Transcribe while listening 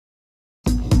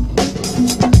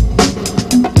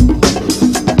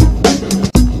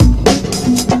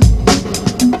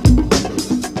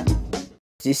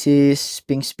this is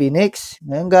Sphynx.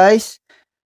 Ngayon guys,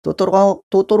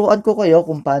 tuturuan ko kayo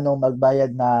kung paano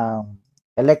magbayad ng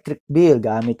electric bill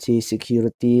gamit si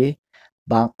Security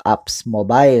Bank Apps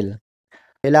Mobile.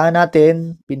 Kailangan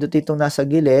natin pindutin itong nasa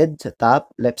gilid, sa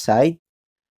top, left side.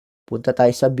 Punta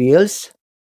tayo sa bills.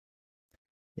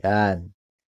 Yan.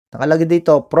 Nakalagay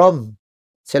dito, from.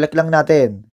 Select lang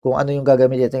natin kung ano yung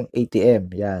gagamitin natin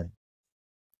ATM. Yan.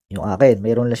 Yung akin,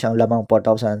 mayroon lang siyang lamang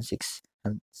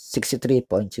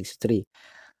 4,663.63.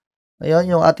 Ngayon,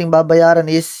 yung ating babayaran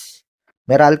is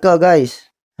Meralco, guys.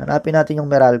 Hanapin natin yung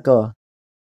Meralco.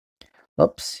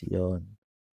 Oops, yun.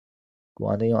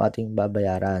 Kung ano yung ating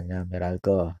babayaran. Yan,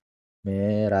 Meralco.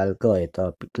 Meralco,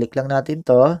 ito. Click lang natin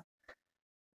to.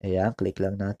 Ayan, click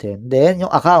lang natin. Then,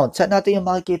 yung account. Saan natin yung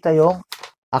makikita yung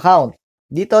account?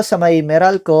 Dito sa may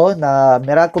Meralco, na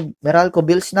Meralco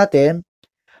bills natin,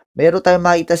 meron tayong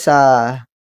makita sa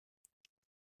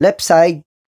left side,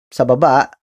 sa baba,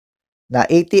 na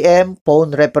ATM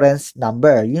phone reference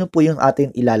number. Yun po yung atin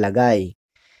ilalagay.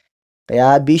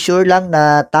 Kaya be sure lang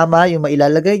na tama yung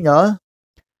mailalagay nyo.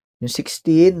 Yung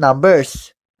 16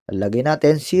 numbers. Lagay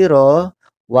natin 0,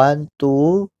 1,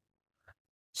 2,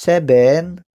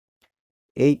 7,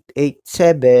 8, 8,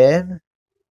 7,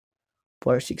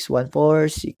 4, 6, 1,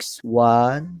 4, 6,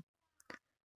 1,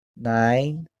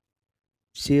 9,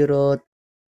 0,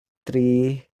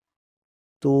 3,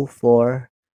 2,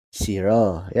 4,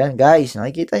 0. Ayan guys,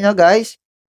 nakikita nyo guys.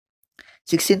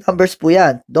 16 numbers po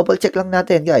yan. Double check lang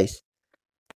natin guys.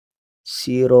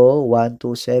 0, 1,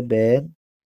 2, 7,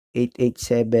 8, 8,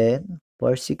 7,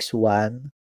 4, 6, 1,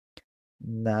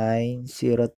 9,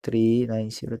 0, 3,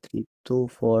 9, 0, 3, 2,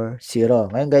 4,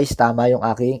 0. Ngayon guys, tama yung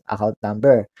aking account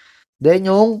number. Then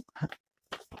yung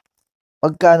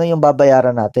magkano yung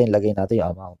babayaran natin, lagay natin yung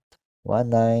amount.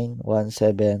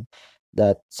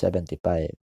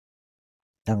 1917.75.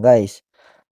 Yan guys.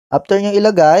 After nyo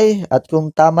ilagay, at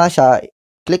kung tama siya,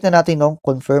 click na natin yung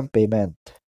confirm payment.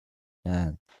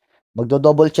 Yan.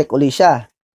 Magdo-double check uli siya.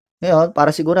 Ngayon, para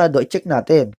sigurado, i-check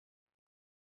natin.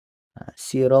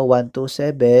 0, 1, 2,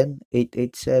 7, 8,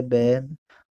 8, 7,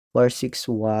 4, 6,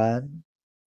 1,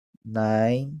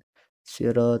 9,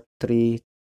 0, 3,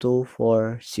 2,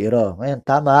 4, 0. Ngayon,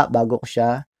 tama, bago ko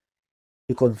siya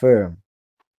i-confirm.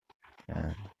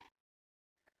 Yan.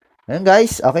 Ngayon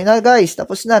guys, okay na guys.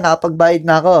 Tapos na, nakapagbayad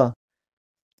na ako.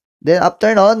 Then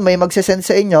after nun, may magsasend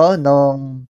sa inyo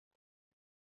nung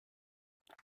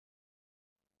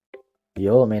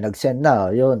may nagsend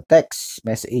na. Yun, text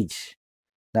message.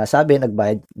 Na sabi,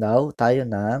 nagbayad daw tayo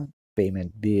ng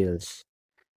payment bills.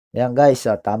 Yan guys,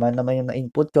 tama naman yung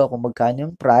na-input ko kung magkano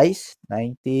yung price.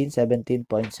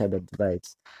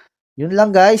 1917.75. Yun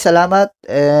lang guys, salamat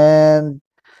and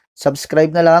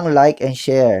subscribe na lang, like and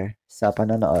share sa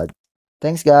panonood.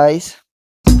 Thanks guys!